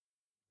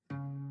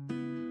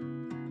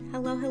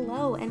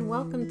Hello, and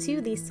welcome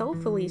to the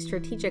Soulfully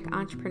Strategic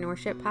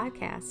Entrepreneurship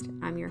Podcast.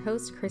 I'm your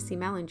host, Chrissy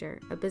Mellinger,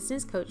 a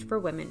business coach for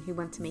women who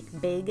want to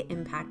make big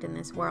impact in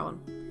this world.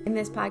 In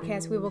this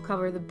podcast, we will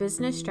cover the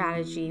business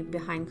strategy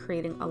behind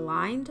creating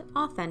aligned,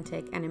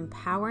 authentic, and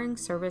empowering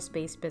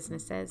service-based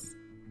businesses.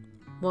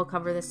 We'll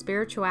cover the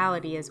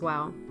spirituality as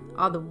well,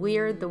 all the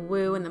weird, the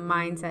woo, and the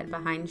mindset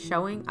behind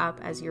showing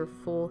up as your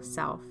full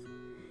self.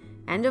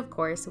 And of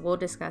course, we'll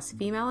discuss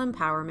female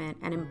empowerment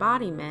and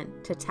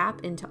embodiment to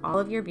tap into all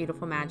of your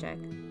beautiful magic.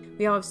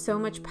 We all have so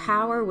much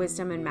power,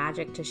 wisdom, and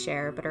magic to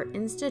share, but are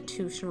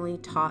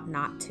institutionally taught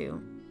not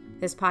to.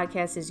 This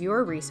podcast is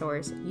your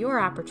resource,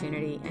 your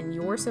opportunity, and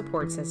your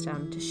support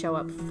system to show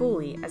up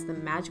fully as the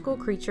magical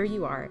creature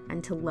you are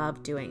and to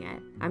love doing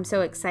it. I'm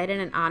so excited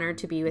and honored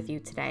to be with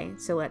you today,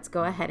 so let's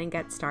go ahead and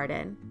get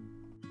started.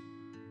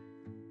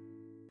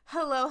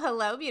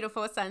 Hello,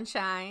 beautiful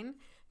sunshine.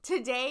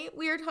 Today,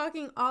 we are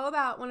talking all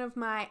about one of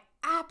my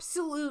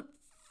absolute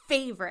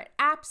favorite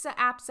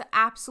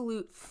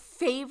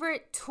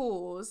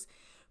tools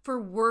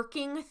for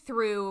working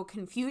through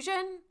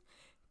confusion,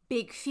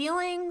 big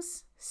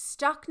feelings,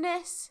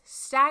 stuckness,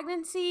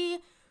 stagnancy,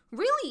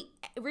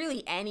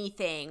 really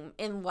anything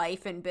in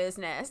life and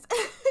business.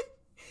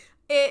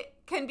 It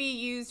can be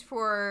used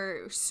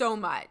for so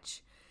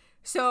much.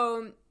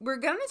 So we're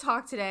going to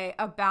talk today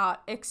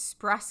about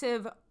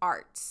expressive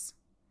arts,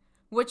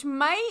 which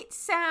might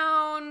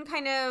sound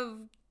kind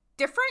of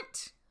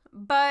different,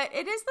 but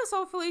it is the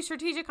Soulfully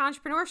Strategic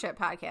Entrepreneurship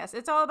Podcast.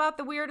 It's all about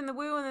the weird and the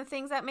woo and the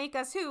things that make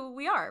us who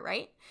we are,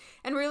 right?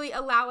 And really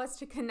allow us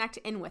to connect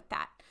in with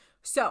that.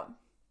 So,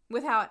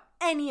 without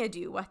any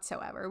ado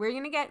whatsoever, we're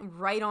going to get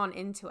right on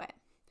into it.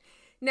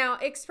 Now,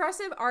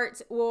 expressive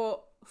arts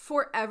will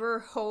forever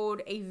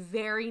hold a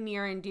very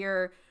near and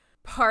dear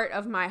part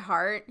of my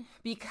heart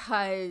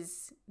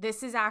because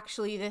this is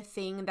actually the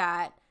thing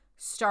that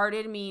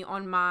started me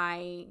on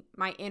my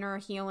inner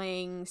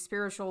healing,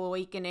 spiritual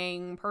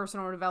awakening,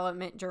 personal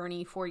development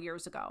journey 4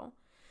 years ago.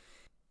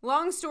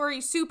 Long story,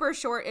 super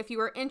short, if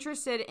you are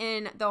interested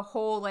in the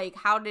whole,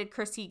 how did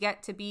Chrissy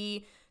get to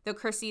be the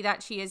Chrissy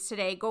that she is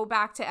today, go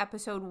back to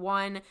episode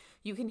 1.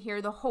 You can hear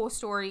the whole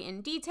story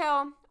in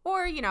detail,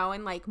 or,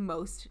 in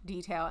most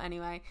detail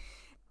anyway.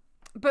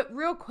 But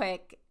real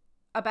quick,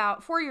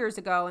 about 4 years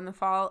ago in the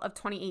fall of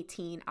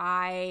 2018,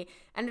 I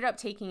ended up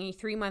taking a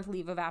 3-month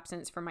leave of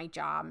absence from my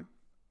job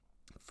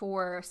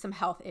for some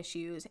health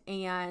issues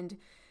and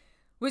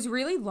was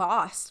really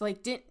lost.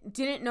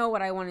 Didn't know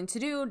what I wanted to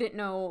do, didn't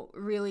know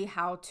really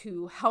how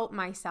to help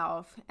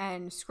myself.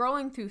 And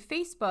scrolling through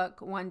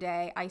Facebook one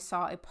day, I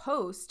saw a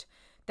post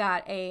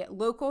that a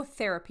local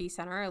therapy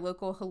center, a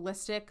local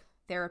holistic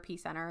therapy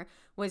center,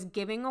 was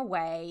giving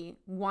away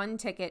 1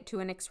 ticket to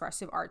an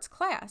expressive arts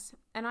class.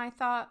 And I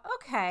thought,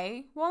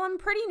 okay, well, I'm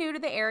pretty new to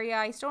the area.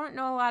 I still don't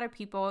know a lot of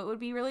people. It would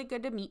be really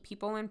good to meet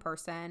people in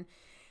person.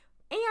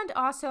 And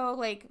also,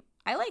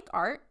 I like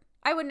art.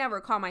 I would never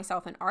call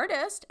myself an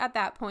artist at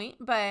that point,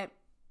 but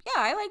yeah,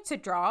 I like to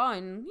draw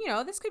and,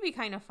 this could be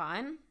kind of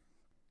fun.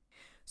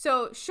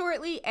 So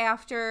shortly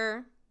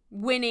after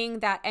winning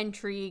that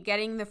entry,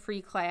 getting the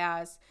free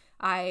class,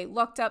 I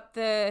looked up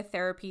the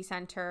therapy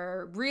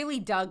center, really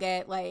dug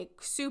it,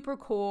 super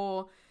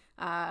cool,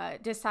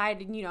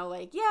 decided,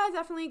 yeah,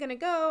 definitely going to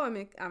go.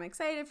 I'm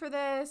excited for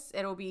this.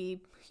 It'll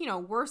be,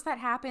 worst that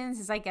happens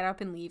is I get up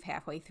and leave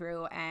halfway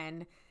through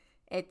and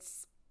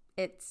it's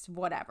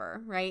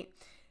whatever, right?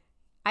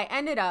 I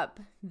ended up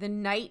the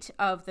night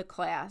of the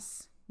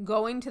class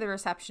going to the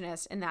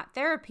receptionist in that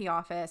therapy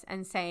office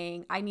and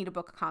saying, I need to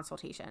book a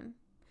consultation.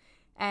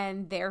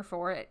 And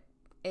therefore, it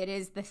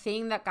is the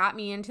thing that got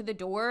me into the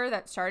door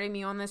that started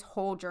me on this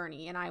whole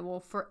journey. And I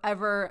will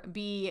forever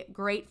be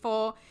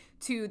grateful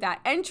to that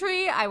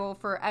entry. I will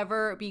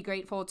forever be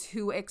grateful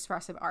to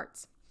expressive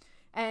arts.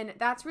 And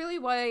that's really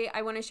why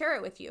I want to share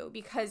it with you,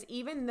 because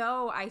even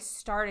though I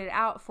started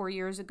out 4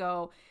 years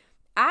ago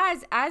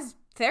as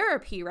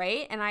therapy,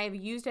 right? And I have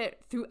used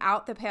it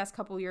throughout the past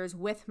couple years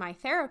with my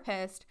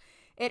therapist,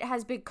 it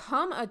has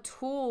become a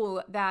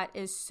tool that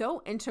is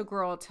so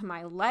integral to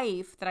my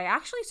life that I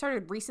actually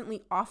started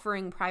recently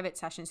offering private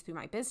sessions through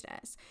my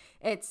business.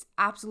 It's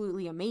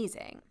absolutely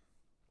amazing.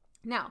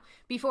 Now,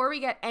 before we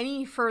get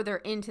any further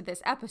into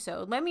this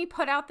episode, let me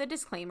put out the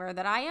disclaimer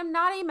that I am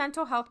not a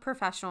mental health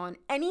professional in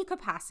any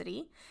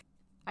capacity.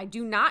 I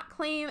do not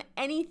claim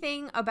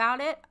anything about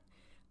it.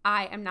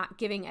 I am not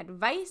giving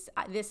advice.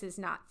 This is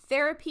not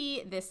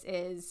therapy. This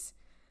is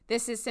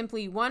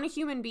simply one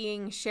human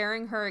being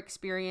sharing her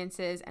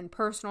experiences and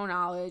personal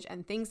knowledge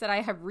and things that I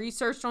have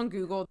researched on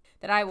Google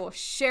that I will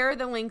share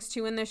the links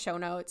to in the show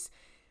notes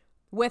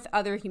with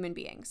other human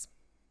beings.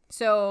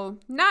 So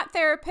not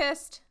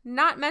therapist,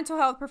 not mental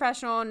health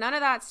professional, none of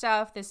that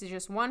stuff. This is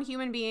just one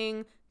human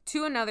being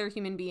to another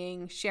human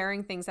being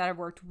sharing things that have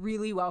worked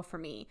really well for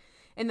me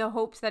in the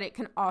hopes that it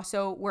can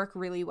also work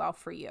really well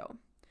for you.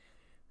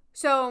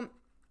 So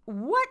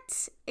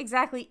what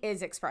exactly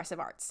is expressive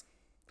arts?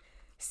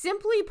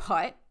 Simply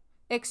put,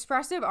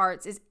 expressive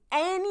arts is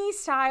any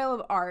style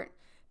of art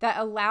that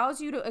allows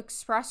you to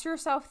express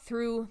yourself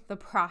through the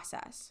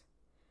process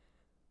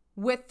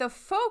with the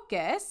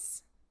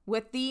focus,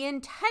 with the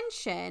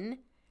intention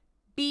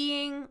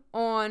being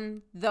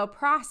on the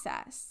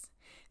process.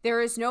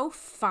 There is no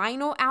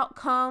final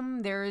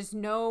outcome. There is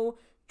no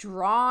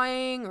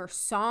drawing or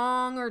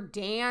song or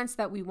dance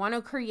that we want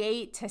to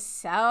create to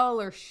sell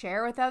or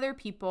share with other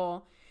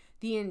people.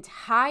 The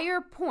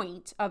entire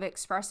point of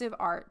expressive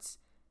arts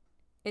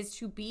is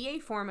to be a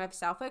form of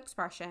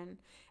self-expression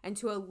and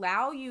to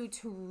allow you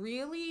to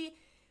really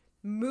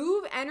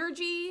move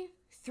energy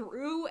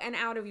through and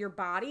out of your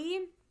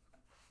body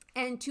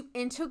and to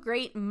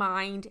integrate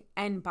mind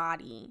and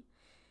body.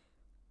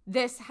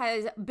 This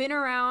has been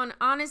around,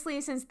 honestly,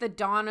 since the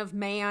dawn of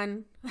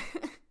man.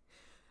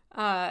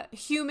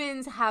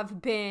 Humans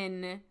have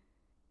been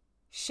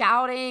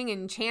shouting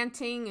and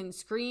chanting and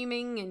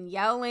screaming and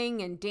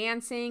yelling and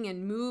dancing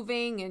and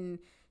moving and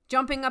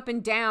jumping up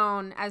and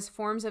down as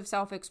forms of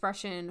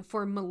self-expression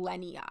for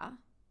millennia.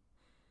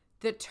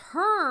 The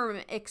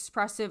term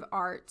expressive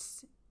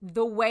arts,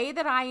 the way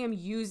that I am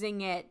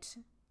using it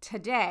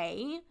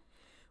today,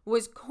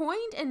 was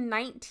coined in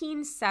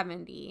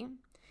 1970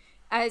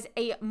 as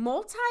a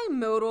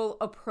multimodal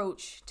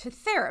approach to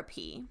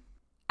therapy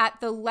at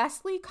the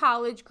Lesley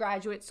College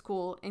Graduate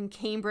School in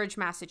Cambridge,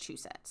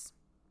 Massachusetts.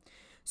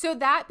 So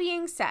that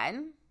being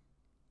said,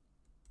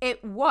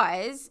 it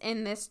was,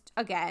 in this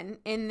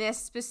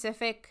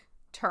specific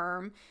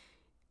term,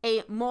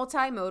 a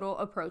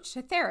multimodal approach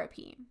to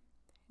therapy.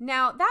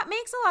 Now, that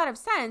makes a lot of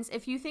sense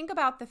if you think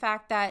about the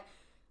fact that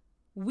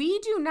we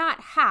do not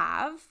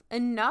have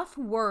enough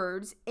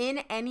words in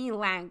any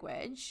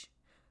language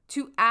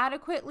to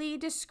adequately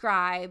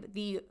describe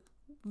the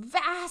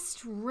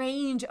vast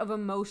range of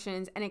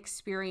emotions and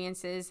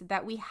experiences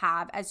that we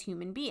have as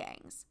human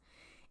beings.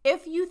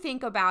 If you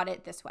think about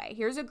it this way,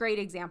 here's a great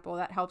example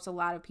that helps a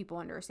lot of people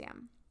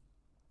understand.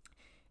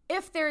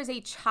 If there is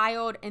a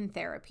child in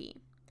therapy,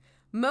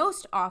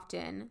 most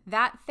often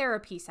that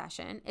therapy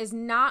session is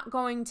not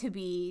going to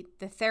be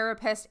the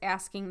therapist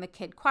asking the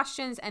kid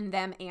questions and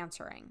them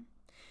answering.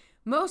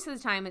 Most of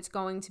the time it's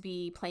going to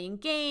be playing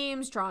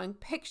games, drawing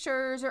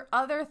pictures, or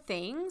other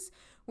things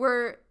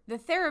where the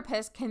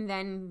therapist can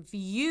then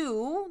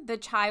view the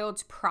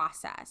child's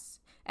process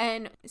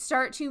and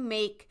start to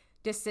make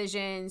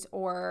decisions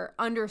or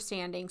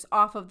understandings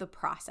off of the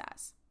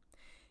process.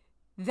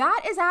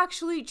 That is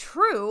actually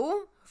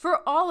true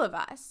for all of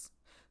us.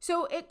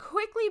 So it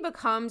quickly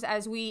becomes,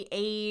 as we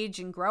age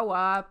and grow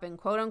up and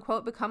quote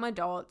unquote become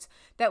adults,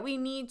 that we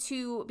need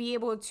to be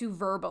able to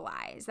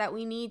verbalize, that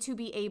we need to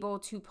be able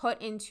to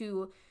put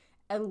into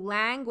a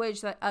language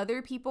that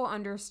other people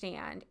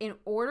understand in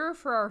order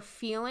for our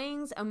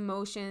feelings,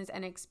 emotions,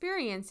 and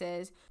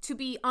experiences to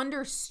be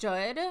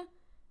understood.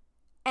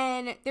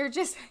 And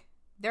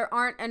there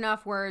aren't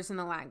enough words in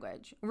the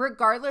language,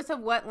 regardless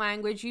of what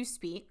language you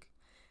speak,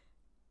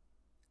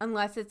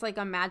 unless it's like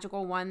a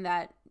magical one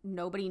that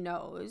nobody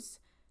knows.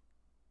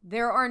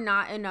 There are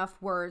not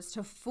enough words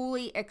to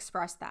fully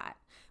express that.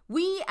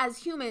 We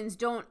as humans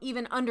don't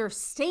even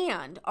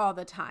understand all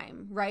the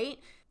time, right?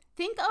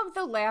 Think of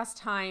the last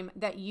time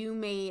that you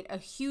made a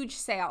huge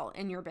sale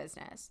in your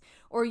business,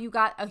 or you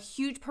got a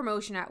huge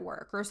promotion at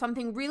work, or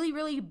something really,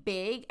 really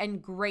big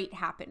and great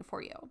happened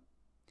for you.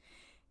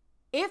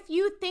 If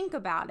you think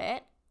about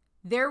it,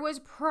 there was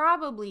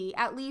probably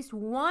at least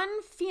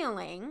one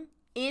feeling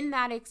in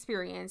that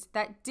experience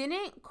that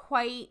didn't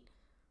quite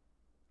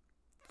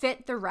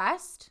fit the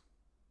rest,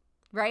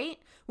 right?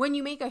 When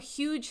you make a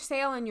huge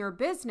sale in your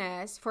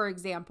business, for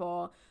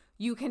example,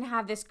 you can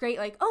have this great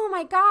oh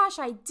my gosh,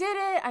 I did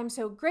it. I'm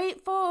so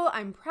grateful.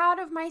 I'm proud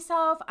of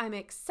myself. I'm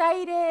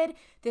excited.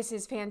 This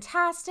is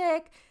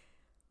fantastic.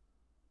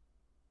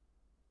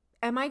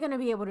 Am I going to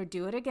be able to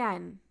do it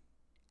again?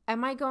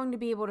 Am I going to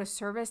be able to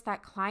service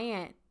that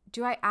client?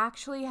 Do I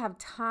actually have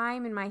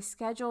time in my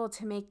schedule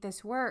to make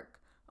this work?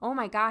 Oh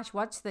my gosh,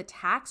 what's the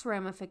tax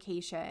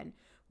ramification?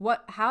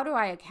 How do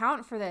I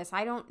account for this?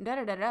 I don't,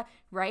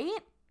 right?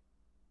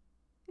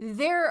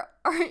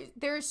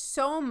 There's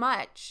so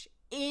much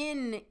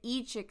in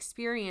each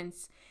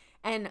experience,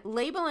 and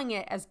labeling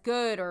it as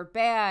good or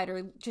bad,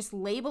 or just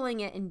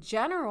labeling it in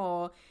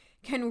general,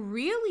 can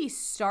really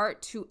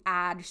start to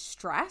add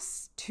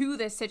stress to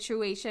the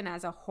situation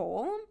as a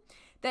whole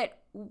that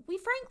we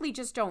frankly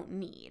just don't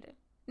need.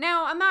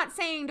 Now, I'm not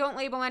saying don't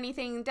label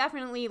anything.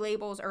 Definitely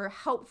labels are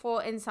helpful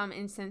in some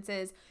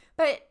instances,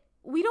 but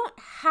we don't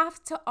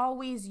have to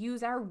always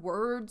use our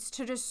words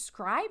to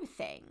describe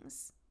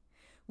things.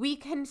 We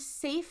can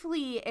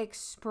safely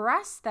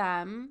express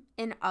them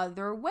in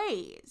other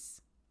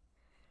ways.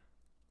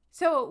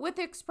 So with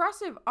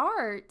expressive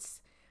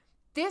arts,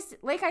 this,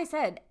 like I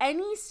said,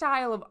 any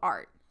style of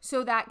art,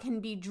 so that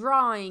can be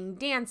drawing,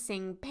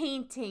 dancing,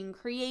 painting,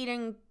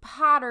 creating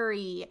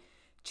pottery,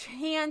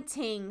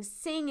 chanting,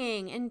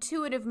 singing,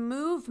 intuitive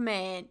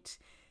movement,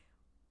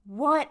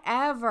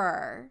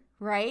 whatever,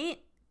 right?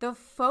 The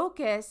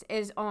focus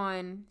is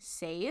on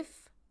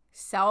safe,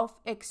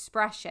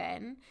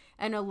 self-expression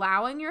and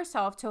allowing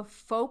yourself to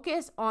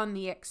focus on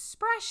the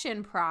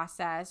expression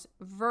process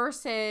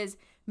versus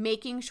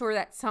making sure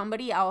that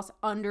somebody else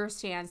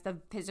understands the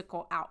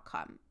physical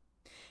outcome.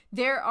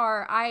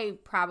 I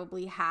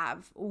probably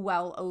have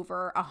well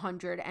over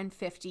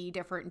 150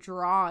 different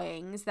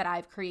drawings that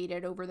I've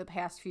created over the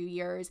past few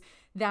years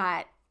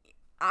that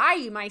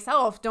I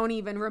myself don't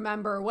even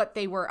remember what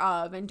they were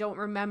of and don't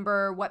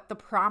remember what the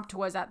prompt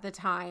was at the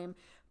time.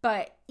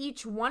 But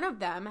each one of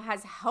them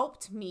has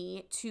helped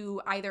me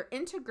to either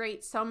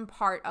integrate some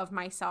part of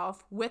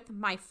myself with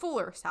my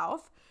fuller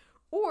self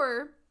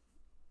or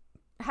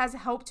has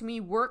helped me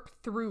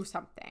work through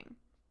something.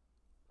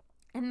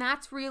 And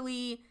that's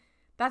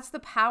the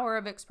power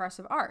of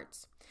expressive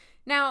arts.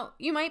 Now,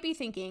 you might be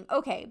thinking,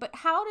 okay, but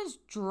how does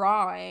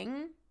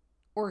drawing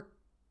or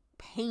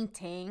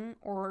painting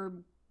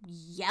or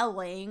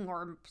yelling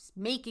or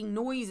making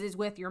noises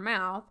with your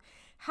mouth,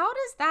 how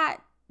does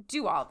that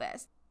do all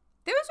this?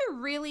 Those are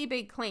really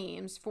big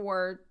claims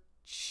for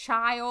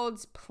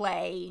child's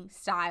play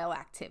style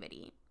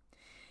activity.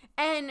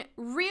 And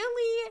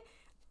really,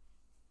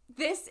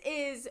 this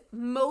is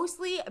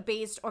mostly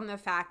based on the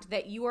fact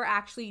that you are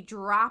actually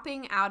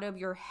dropping out of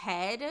your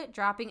head,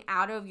 dropping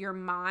out of your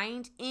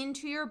mind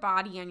into your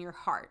body and your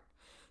heart.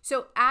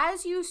 So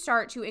as you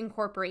start to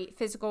incorporate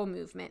physical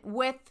movement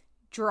with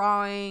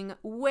drawing,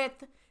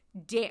 with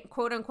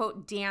quote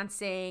unquote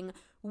dancing,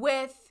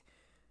 with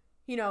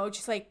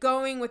just like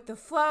going with the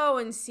flow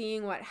and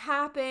seeing what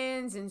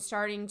happens and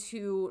starting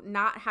to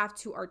not have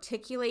to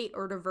articulate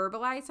or to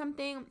verbalize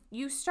something,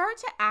 you start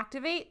to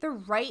activate the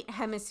right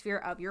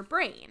hemisphere of your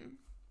brain.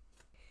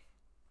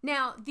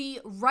 Now,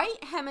 the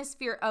right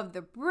hemisphere of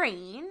the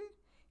brain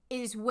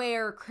is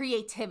where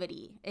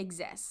creativity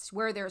exists,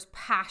 where there's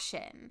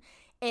passion.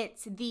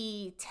 It's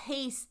the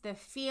taste, the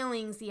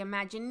feelings, the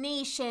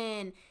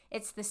imagination,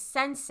 it's the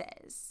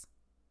senses.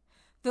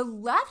 The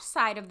left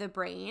side of the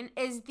brain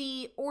is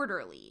the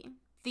orderly,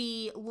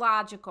 the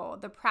logical,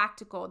 the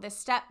practical, the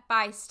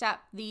step-by-step,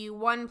 the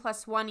 1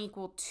 + 1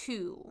 =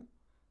 2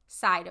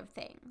 side of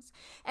things.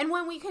 And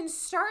when we can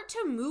start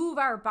to move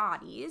our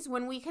bodies,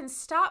 when we can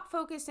stop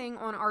focusing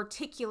on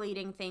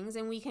articulating things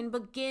and we can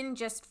begin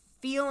just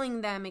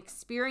feeling them,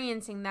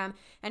 experiencing them,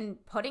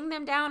 and putting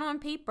them down on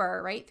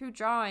paper, right, through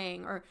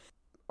drawing or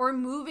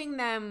moving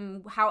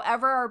them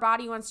however our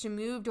body wants to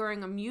move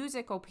during a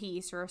musical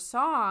piece or a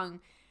song,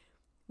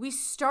 we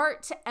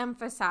start to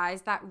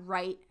emphasize that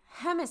right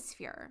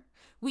hemisphere.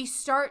 We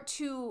start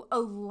to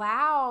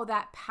allow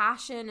that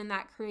passion and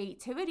that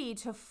creativity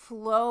to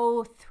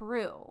flow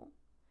through.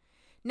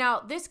 Now,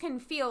 this can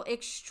feel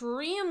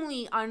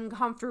extremely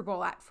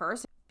uncomfortable at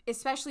first,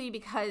 especially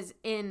because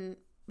in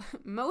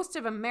most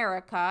of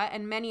America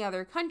and many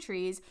other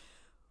countries,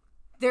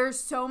 there's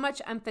so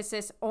much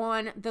emphasis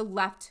on the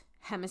left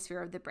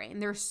hemisphere of the brain.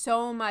 There's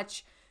so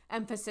much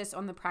emphasis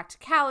on the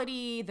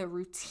practicality, the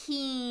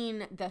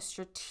routine, the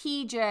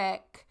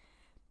strategic,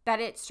 that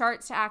it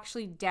starts to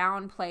actually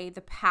downplay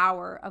the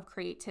power of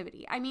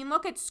creativity. I mean,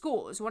 look at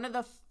schools. One of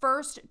the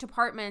first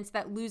departments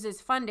that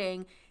loses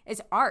funding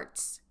is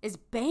arts, is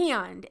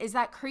band, is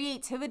that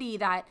creativity,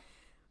 that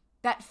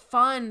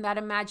fun, that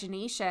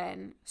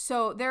imagination.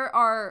 So there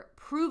are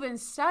proven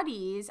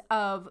studies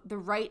of the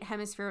right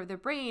hemisphere of the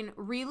brain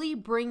really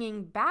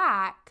bringing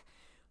back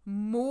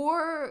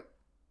more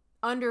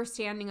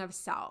understanding of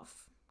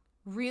self,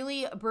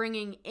 really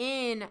bringing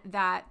in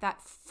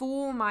that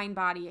full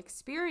mind-body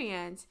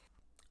experience.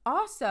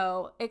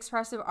 Also,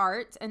 expressive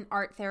arts and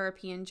art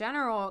therapy in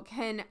general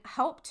can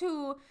help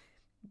to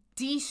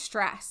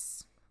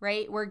de-stress,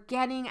 right? We're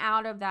getting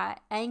out of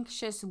that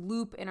anxious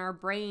loop in our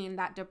brain,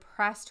 that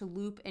depressed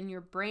loop in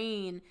your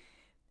brain,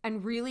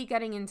 and really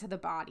getting into the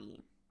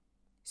body.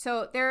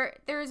 So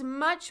there's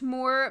much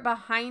more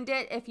behind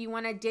it if you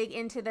want to dig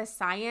into the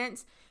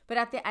science. But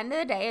at the end of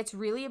the day, it's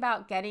really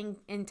about getting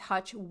in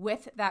touch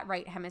with that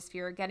right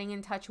hemisphere, getting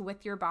in touch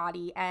with your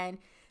body, and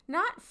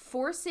not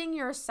forcing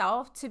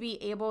yourself to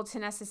be able to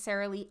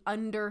necessarily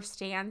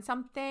understand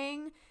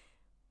something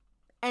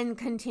and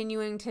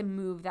continuing to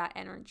move that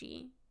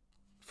energy.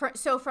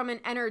 So from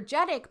an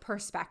energetic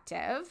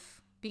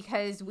perspective,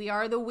 because we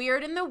are the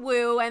weird and the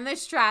woo and the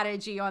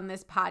strategy on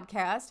this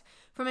podcast,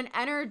 from an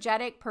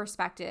energetic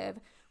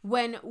perspective,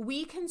 when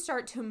we can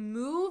start to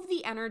move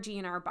the energy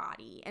in our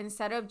body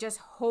instead of just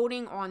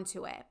holding on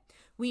to it,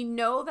 we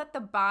know that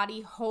the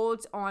body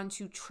holds on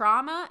to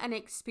trauma and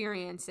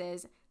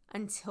experiences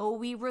until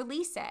we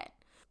release it.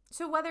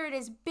 So whether it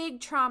is big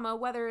trauma,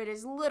 whether it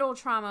is little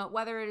trauma,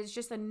 whether it is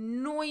just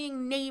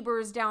annoying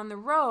neighbors down the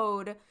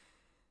road,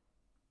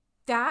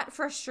 that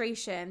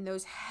frustration,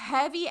 those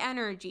heavy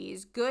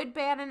energies, good,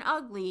 bad, and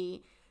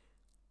ugly,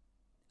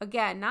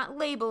 again, not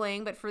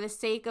labeling, but for the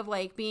sake of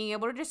like being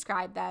able to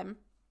describe them,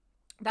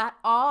 that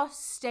all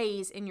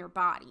stays in your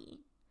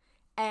body.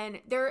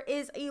 And there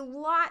is a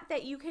lot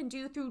that you can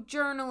do through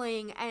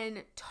journaling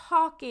and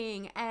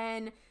talking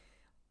and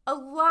a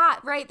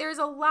lot, right? There's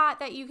a lot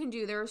that you can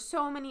do. There are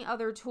so many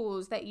other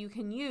tools that you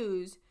can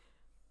use.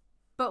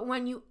 But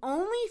when you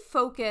only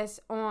focus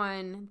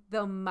on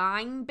the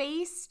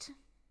mind-based,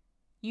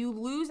 you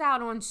lose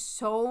out on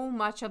so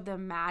much of the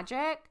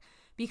magic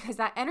because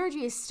that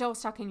energy is still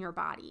stuck in your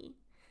body.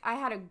 I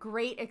had a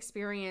great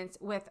experience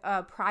with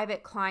a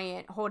private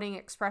client holding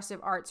expressive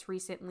arts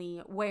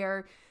recently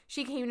where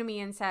she came to me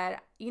and said,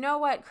 you know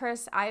what,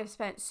 Chris, I have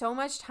spent so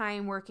much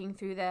time working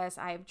through this.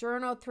 I have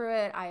journaled through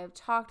it. I have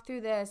talked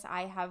through this.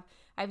 I've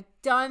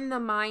done the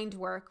mind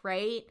work,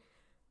 right?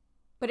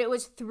 But it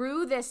was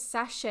through this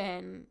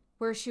session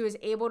where she was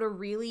able to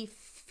really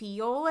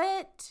feel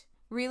it,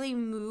 really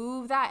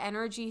move that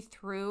energy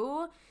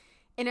through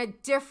in a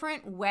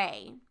different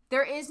way.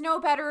 There is no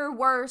better or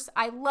worse.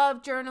 I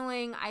love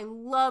journaling. I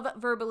love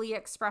verbally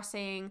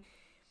expressing.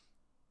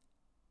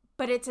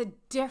 But it's a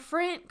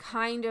different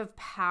kind of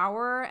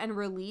power and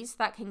release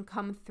that can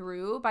come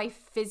through by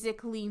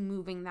physically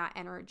moving that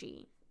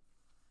energy.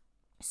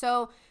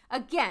 So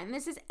again,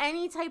 this is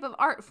any type of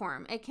art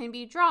form. It can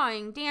be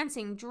drawing,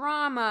 dancing,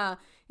 drama,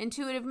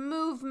 intuitive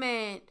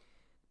movement,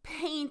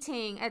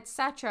 painting,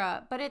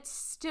 etc. But it's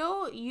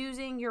still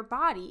using your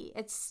body.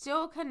 It's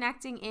still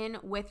connecting in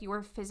with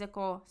your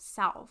physical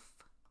self.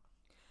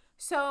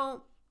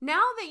 So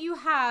now that you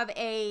have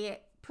a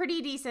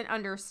pretty decent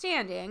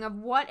understanding of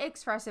what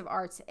expressive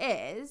arts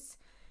is,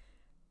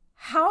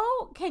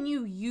 how can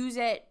you use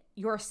it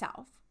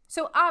yourself?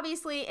 So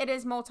obviously it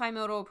is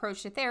multimodal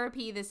approach to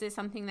therapy. This is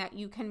something that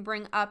you can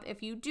bring up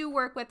if you do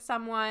work with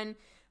someone,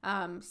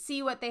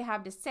 see what they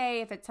have to say,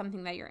 if it's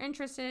something that you're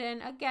interested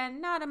in. Again,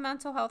 not a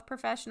mental health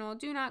professional.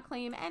 Do not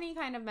claim any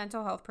kind of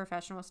mental health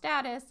professional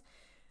status,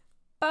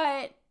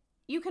 but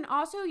you can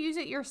also use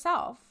it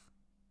yourself.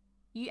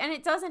 And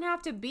it doesn't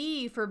have to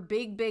be for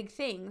big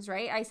things,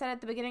 right? I said at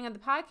the beginning of the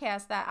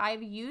podcast that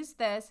I've used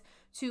this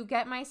to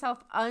get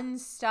myself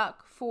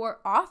unstuck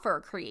for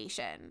offer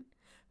creation,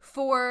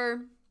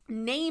 for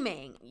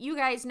naming. You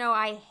guys know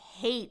I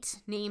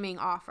hate naming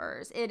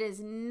offers. It is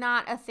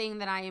not a thing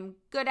that I am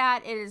good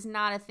at. It is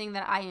not a thing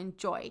that I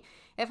enjoy.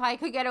 If I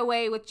could get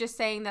away with just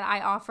saying that I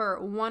offer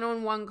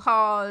one-on-one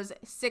calls,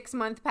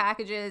 6-month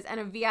packages, and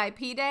a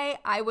VIP day,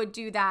 I would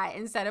do that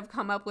instead of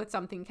come up with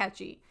something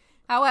catchy.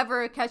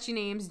 However, catchy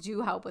names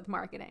do help with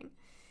marketing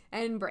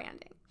and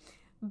branding.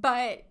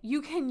 But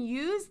you can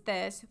use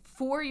this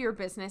for your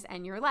business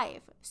and your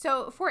life.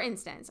 So, for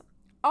instance,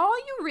 all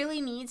you really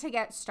need to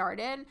get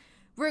started,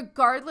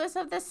 regardless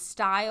of the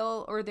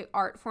style or the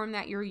art form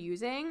that you're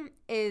using,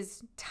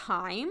 is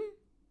time.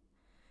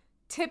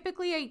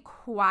 Typically a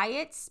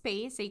quiet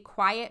space, a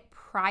quiet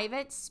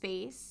private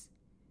space,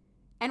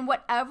 and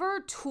whatever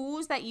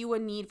tools that you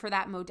would need for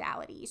that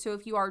modality. So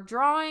if you are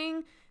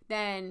drawing,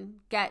 then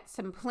get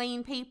some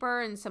plain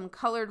paper and some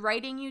colored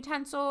writing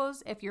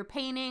utensils. If you're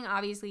painting,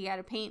 obviously you got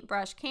a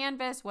paintbrush,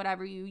 canvas,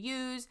 whatever you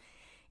use.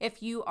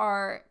 If you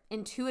are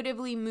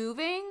intuitively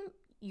moving,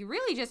 you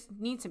really just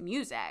need some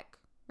music,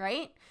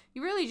 right?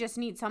 You really just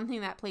need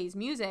something that plays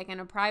music in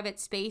a private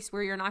space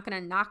where you're not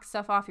going to knock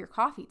stuff off your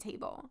coffee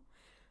table.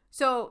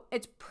 So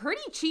it's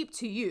pretty cheap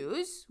to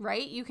use,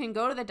 right? You can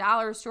go to the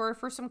dollar store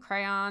for some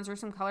crayons or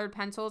some colored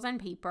pencils and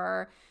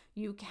paper.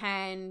 You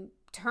can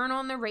turn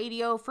on the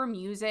radio for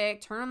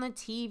music, turn on the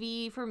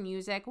TV for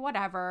music,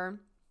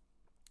 whatever.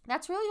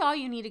 That's really all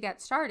you need to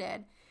get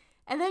started.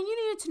 And then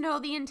you need to know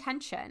the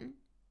intention.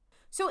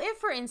 So if,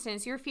 for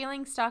instance, you're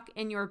feeling stuck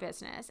in your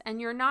business and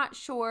you're not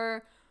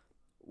sure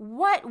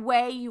what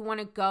way you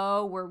want to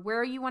go or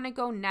where you want to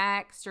go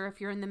next, or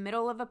if you're in the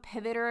middle of a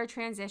pivot or a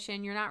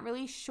transition, you're not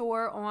really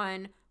sure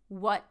on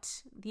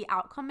what the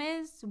outcome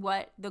is,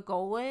 what the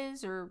goal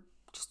is, or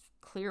just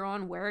clear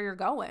on where you're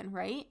going,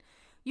 right?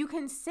 You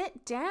can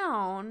sit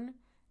down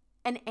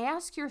and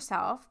ask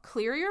yourself,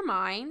 clear your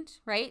mind,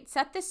 right?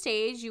 Set the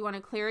stage. You want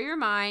to clear your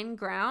mind,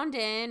 ground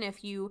in.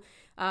 If you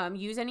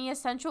use any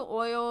essential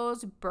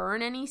oils,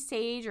 burn any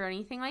sage or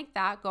anything like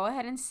that, go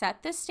ahead and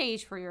set the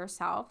stage for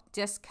yourself.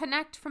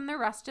 Disconnect from the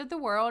rest of the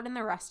world and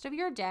the rest of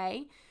your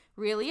day.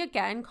 Really,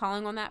 again,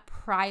 calling on that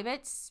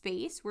private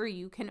space where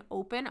you can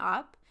open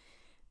up.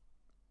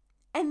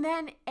 And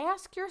then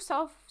ask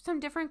yourself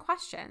some different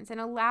questions and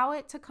allow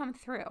it to come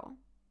through.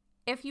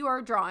 If you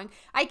are drawing,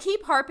 I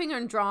keep harping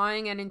on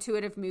drawing and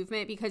intuitive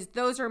movement because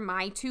those are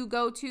my two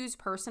go-tos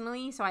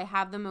personally, so I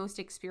have the most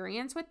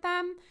experience with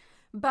them.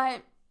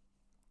 But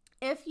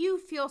if you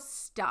feel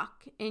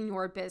stuck in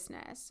your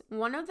business,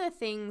 one of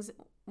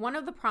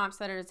the prompts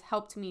that has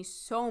helped me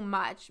so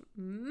much,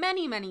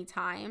 many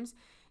times,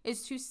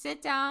 is to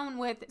sit down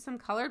with some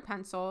colored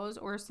pencils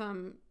or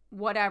some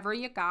whatever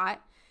you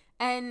got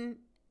and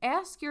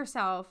ask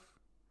yourself,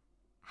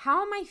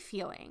 how am I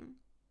feeling?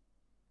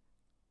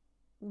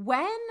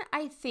 When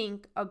I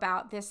think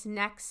about this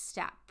next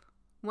step,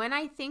 when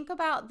I think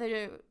about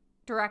the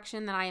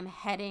direction that I am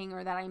heading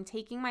or that I'm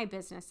taking my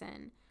business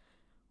in,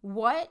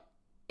 what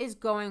is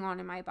going on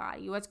in my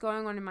body? What's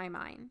going on in my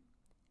mind?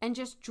 And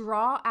just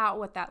draw out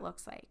what that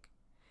looks like.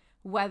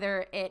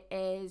 Whether it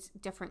is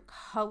different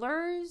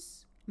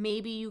colors,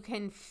 maybe you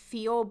can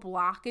feel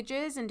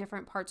blockages in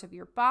different parts of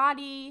your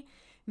body.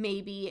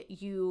 Maybe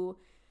you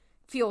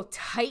feel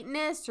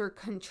tightness or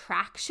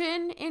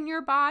contraction in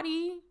your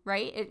body,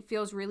 right? It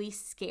feels really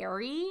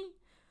scary.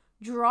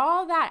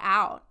 Draw that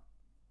out.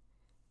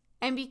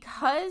 And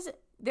because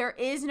there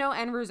is no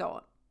end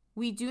result,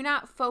 we do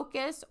not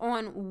focus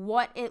on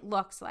what it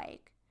looks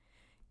like.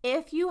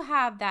 If you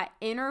have that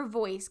inner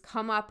voice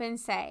come up and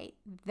say,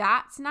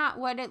 that's not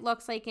what it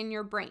looks like in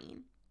your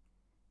brain,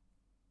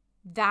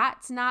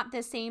 that's not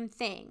the same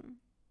thing,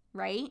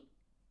 right?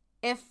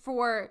 If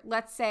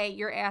let's say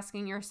you're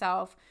asking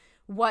yourself,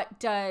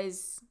 what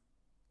is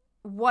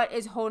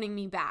holding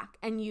me back?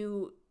 And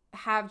you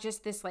have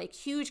just this like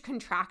huge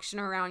contraction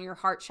around your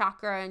heart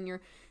chakra and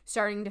you're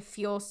starting to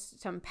feel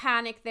some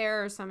panic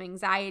there or some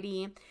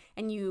anxiety,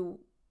 and you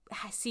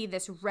see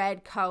this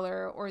red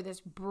color or this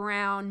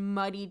brown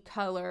muddied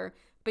color,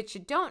 but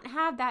you don't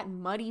have that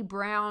muddy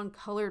brown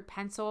colored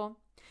pencil.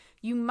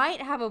 You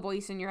might have a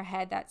voice in your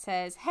head that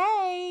says,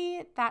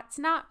 hey, that's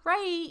not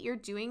right. You're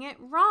doing it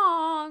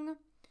wrong.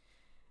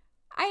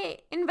 I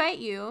invite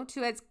you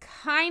to, as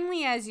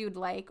kindly as you'd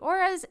like or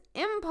as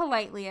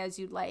impolitely as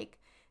you'd like,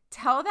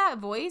 tell that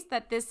voice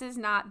that this is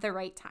not the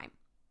right time,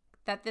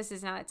 that this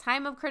is not a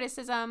time of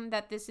criticism,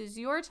 that this is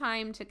your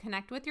time to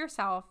connect with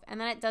yourself, and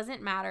that it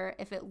doesn't matter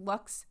if it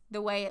looks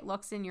the way it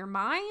looks in your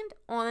mind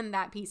on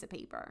that piece of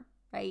paper,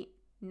 right?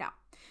 No,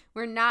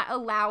 we're not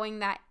allowing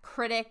that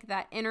critic,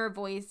 that inner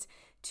voice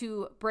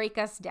to break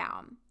us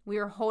down. We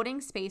are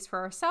holding space for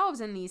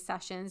ourselves in these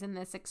sessions, in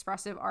this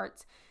expressive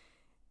arts,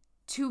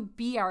 to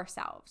be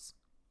ourselves.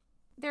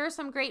 There are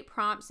some great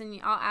prompts, and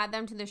I'll add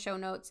them to the show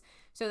notes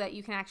so that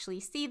you can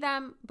actually see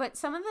them. But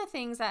some of the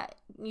things that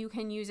you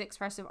can use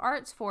expressive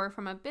arts for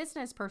from a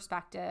business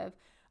perspective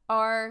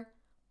are,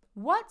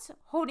 what's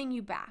holding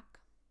you back?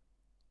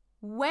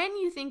 When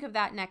you think of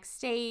that next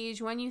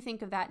stage, when you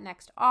think of that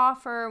next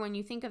offer, when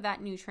you think of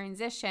that new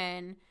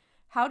transition,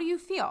 how do you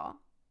feel?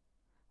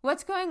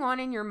 What's going on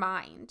in your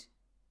mind?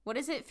 What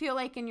does it feel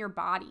like in your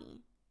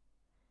body?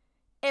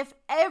 If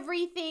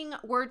everything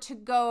were to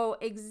go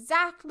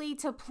exactly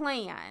to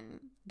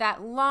plan,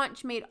 that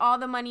launch made all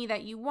the money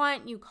that you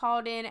want, you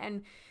called in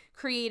and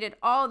created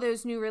all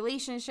those new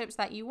relationships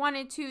that you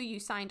wanted to, you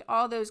signed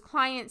all those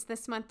clients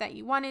this month that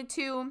you wanted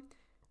to,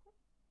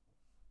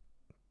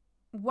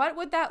 what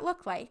would that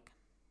look like?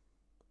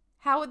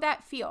 How would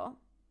that feel?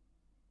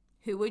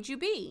 Who would you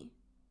be?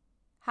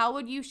 How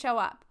would you show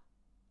up?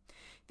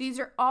 These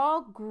are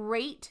all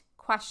great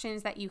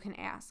questions that you can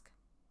ask.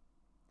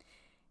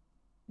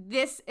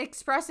 This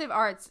expressive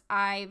arts,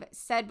 I've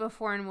said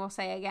before and will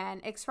say again,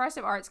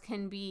 expressive arts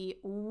can be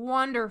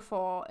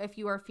wonderful if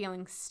you are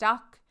feeling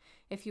stuck,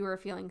 if you are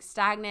feeling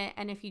stagnant,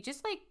 and if you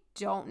just like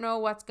don't know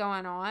what's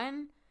going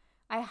on.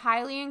 I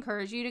highly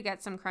encourage you to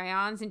get some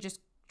crayons and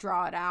just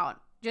draw it out.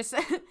 Just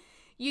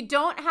you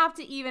don't have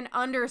to even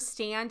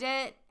understand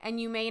it, and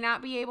you may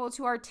not be able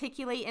to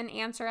articulate an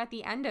answer at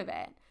the end of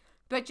it,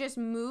 but just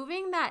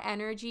moving that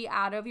energy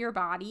out of your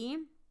body.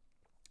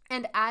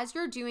 And as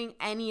you're doing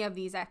any of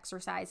these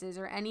exercises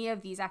or any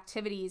of these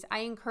activities, I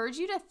encourage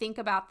you to think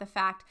about the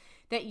fact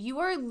that you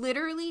are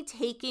literally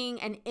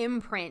taking an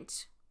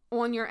imprint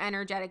on your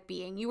energetic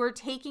being. You are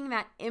taking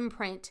that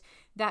imprint,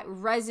 that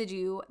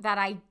residue, that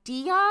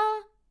idea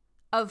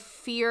of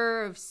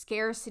fear, of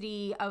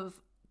scarcity, of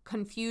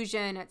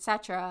confusion,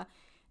 etc.,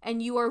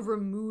 and you are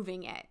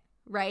removing it,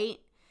 right?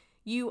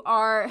 You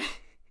are...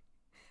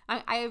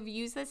 I have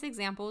used this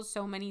example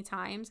so many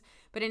times,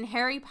 but in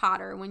Harry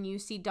Potter, when you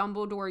see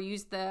Dumbledore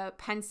use the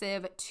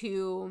pensieve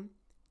to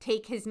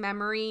take his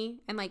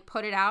memory and like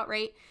put it out,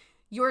 right?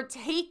 You're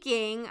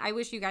taking, I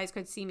wish you guys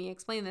could see me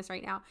explain this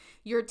right now.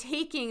 You're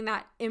taking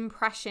that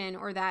impression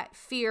or that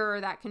fear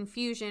or that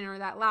confusion or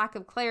that lack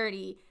of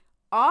clarity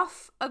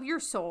off of your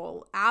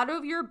soul, out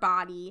of your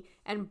body,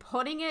 and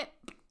putting it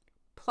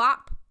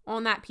plop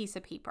on that piece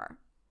of paper.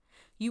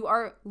 You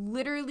are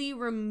literally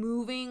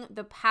removing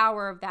the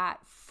power of that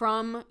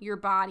from your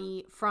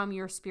body, from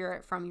your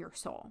spirit, from your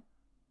soul.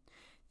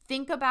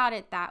 Think about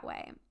it that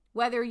way,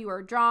 whether you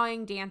are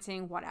drawing,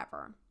 dancing,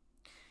 whatever.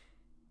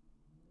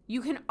 You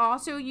can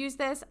also use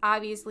this,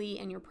 obviously,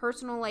 in your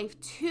personal life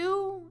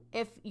too.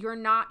 If you're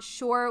not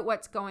sure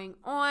what's going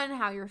on,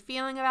 how you're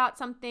feeling about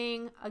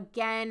something,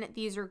 again,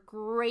 these are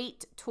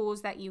great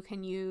tools that you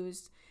can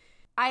use.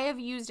 I have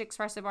used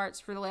expressive arts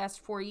for the last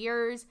 4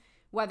 years,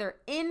 whether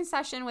in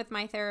session with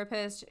my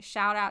therapist,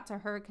 shout out to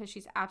her because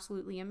she's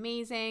absolutely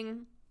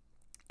amazing,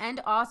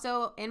 and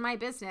also in my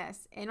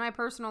business, in my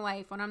personal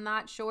life, when I'm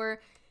not sure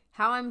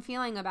how I'm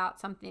feeling about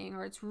something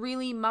or it's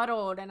really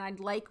muddled and I'd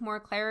like more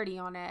clarity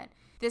on it.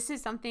 This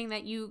is something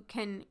that you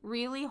can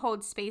really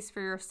hold space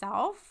for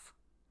yourself,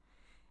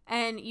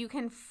 and you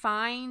can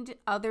find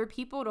other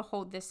people to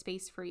hold this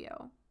space for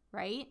you,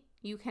 right?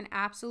 You can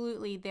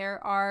absolutely,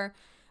 there are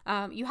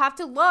you have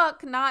to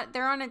look,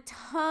 there aren't a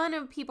ton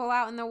of people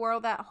out in the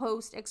world that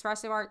host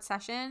expressive art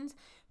sessions,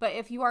 but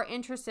if you are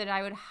interested,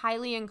 I would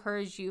highly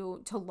encourage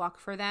you to look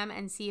for them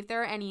and see if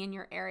there are any in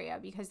your area,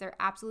 because they're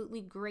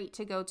absolutely great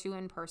to go to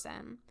in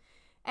person.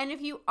 And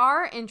if you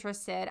are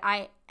interested,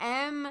 I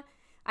am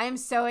I am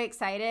so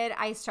excited.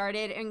 I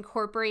started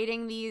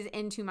incorporating these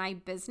into my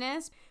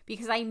business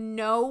because I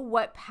know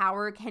what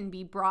power can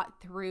be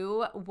brought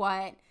through,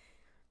 what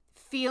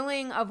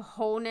feeling of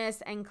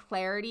wholeness and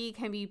clarity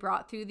can be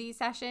brought through these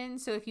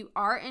sessions. So if you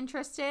are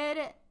interested,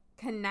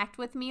 connect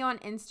with me on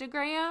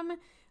Instagram.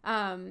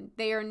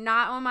 They are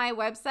not on my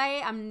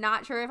website. I'm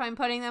not sure if I'm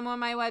putting them on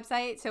my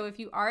website. So if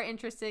you are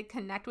interested,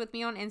 connect with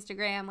me on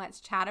Instagram. Let's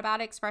chat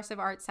about expressive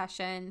art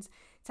sessions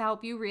to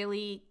help you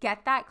really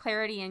get that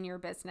clarity in your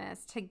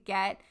business, to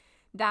get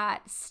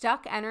that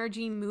stuck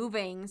energy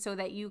moving so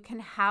that you can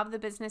have the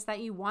business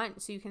that you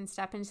want, so you can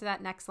step into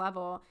that next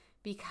level.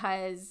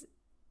 Because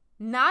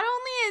not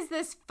only is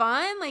this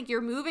fun, like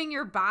you're moving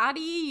your body,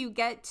 you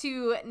get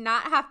to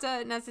not have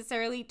to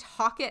necessarily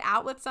talk it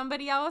out with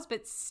somebody else,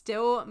 but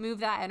still move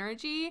that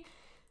energy.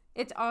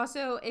 It's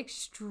also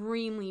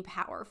extremely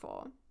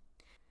powerful.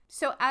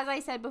 So as I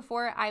said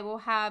before, I will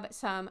have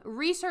some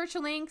research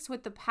links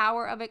with the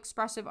power of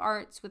expressive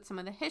arts, with some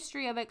of the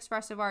history of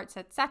expressive arts,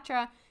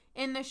 etc.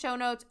 in the show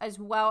notes, as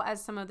well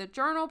as some of the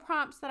journal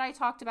prompts that I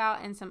talked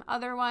about and some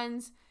other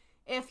ones.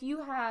 If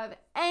you have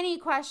any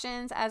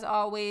questions, as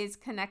always,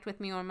 connect with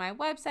me on my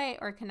website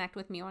or connect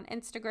with me on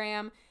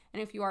Instagram.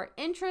 And if you are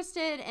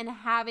interested in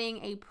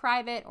having a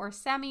private or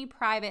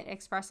semi-private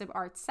expressive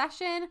arts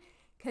session,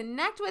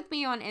 connect with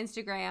me on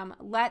Instagram.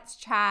 Let's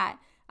chat.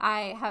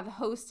 I have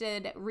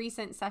hosted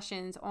recent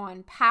sessions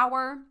on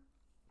power,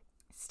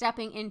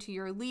 stepping into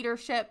your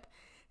leadership,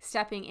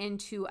 stepping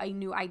into a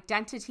new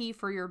identity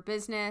for your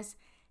business,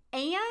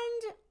 and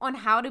on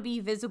how to be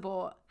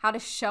visible, how to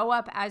show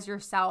up as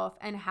yourself,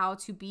 and how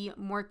to be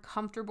more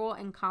comfortable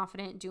and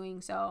confident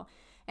doing so.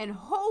 And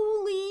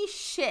holy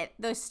shit,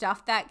 the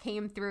stuff that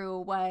came through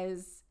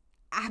was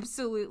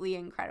absolutely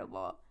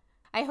incredible.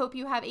 I hope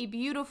you have a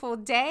beautiful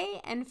day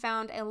and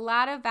found a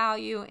lot of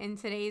value in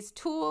today's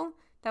tool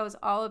that was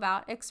all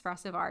about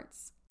expressive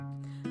arts.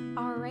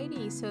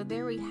 Alrighty, so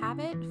there we have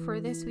it for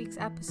this week's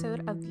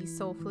episode of the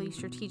Soulfully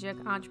Strategic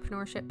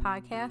Entrepreneurship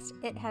Podcast.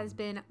 It has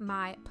been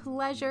my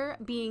pleasure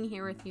being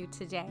here with you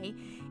today.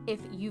 If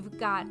you've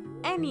got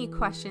any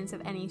questions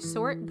of any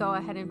sort, go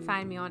ahead and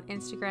find me on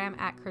Instagram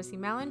at Chrissy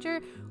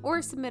Mellinger,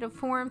 or submit a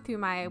form through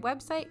my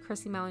website,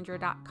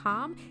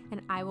 chrissymellinger.com,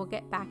 and I will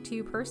get back to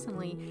you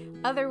personally.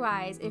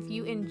 Otherwise, if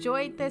you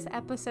enjoyed this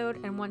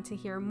episode and want to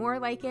hear more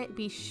like it,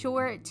 be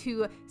sure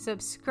to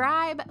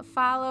subscribe,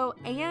 follow,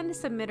 and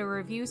submit a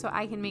review so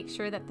I can make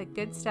sure that the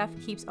good stuff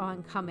keeps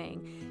on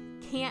coming.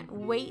 Can't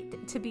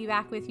wait to be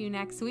back with you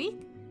next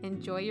week.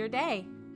 Enjoy your day.